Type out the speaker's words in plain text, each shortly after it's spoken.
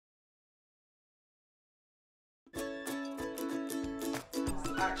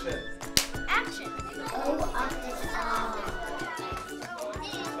Action. Action. O on this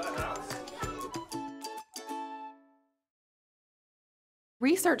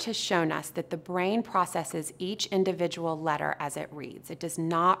Research has shown us that the brain processes each individual letter as it reads. It does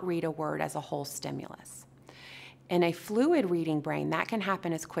not read a word as a whole stimulus. In a fluid reading brain, that can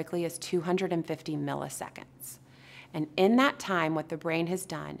happen as quickly as 250 milliseconds. And in that time, what the brain has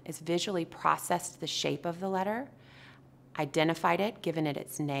done is visually processed the shape of the letter, identified it, given it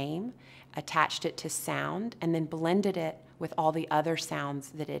its name, attached it to sound, and then blended it with all the other sounds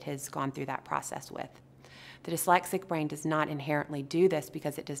that it has gone through that process with. The dyslexic brain does not inherently do this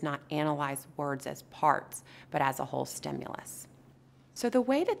because it does not analyze words as parts, but as a whole stimulus. So the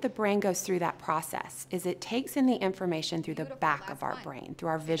way that the brain goes through that process is it takes in the information through the back of our brain, through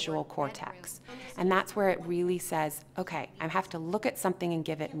our visual cortex. And that's where it really says, okay, I have to look at something and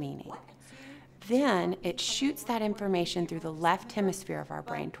give it meaning. Then it shoots that information through the left hemisphere of our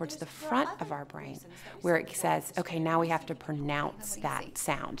brain towards the front of our brain, where it says, okay, now we have to pronounce that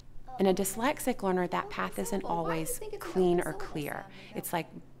sound. In a dyslexic learner, that path isn't always clean or clear. It's like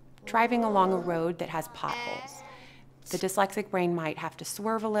driving along a road that has potholes. The dyslexic brain might have to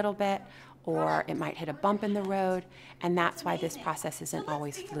swerve a little bit, or it might hit a bump in the road, and that's why this process isn't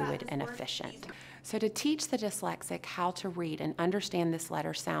always fluid and efficient. So to teach the dyslexic how to read and understand this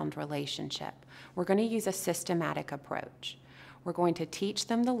letter-sound relationship, we're going to use a systematic approach. We're going to teach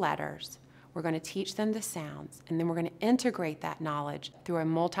them the letters, we're going to teach them the sounds, and then we're going to integrate that knowledge through a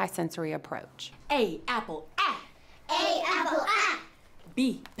multisensory approach. A, apple, A. A, apple, A.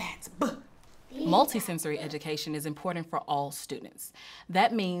 B, bats, B. Multisensory education is important for all students.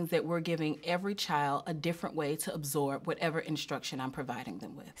 That means that we're giving every child a different way to absorb whatever instruction I'm providing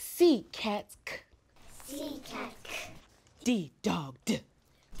them with. C, cats, K. C, cat, K. D, dog, D.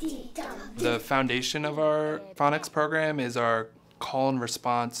 D, dog. The foundation of our phonics program is our call and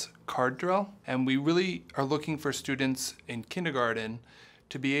response card drill, and we really are looking for students in kindergarten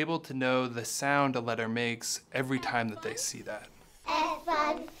to be able to know the sound a letter makes every time that they see that.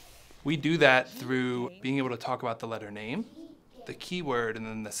 F1. We do that through being able to talk about the letter name, the keyword, and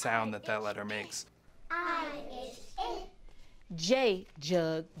then the sound that that letter makes. I is it. J,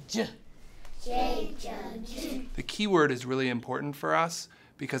 jug, J. J, judge. The keyword is really important for us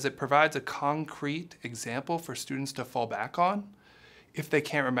because it provides a concrete example for students to fall back on if they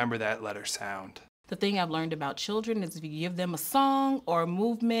can't remember that letter sound. The thing I've learned about children is if you give them a song or a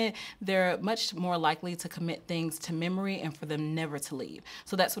movement, they're much more likely to commit things to memory and for them never to leave.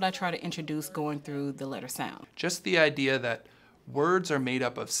 So that's what I try to introduce going through the letter sound. Just the idea that words are made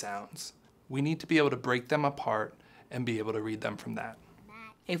up of sounds. We need to be able to break them apart and be able to read them from that.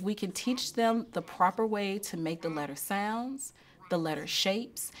 If we can teach them the proper way to make the letter sounds, the letter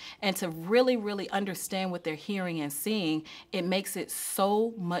shapes, and to really, really understand what they're hearing and seeing, it makes it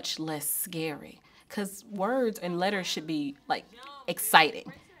so much less scary. Because words and letters should be like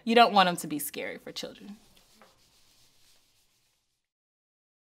exciting. You don't want them to be scary for children.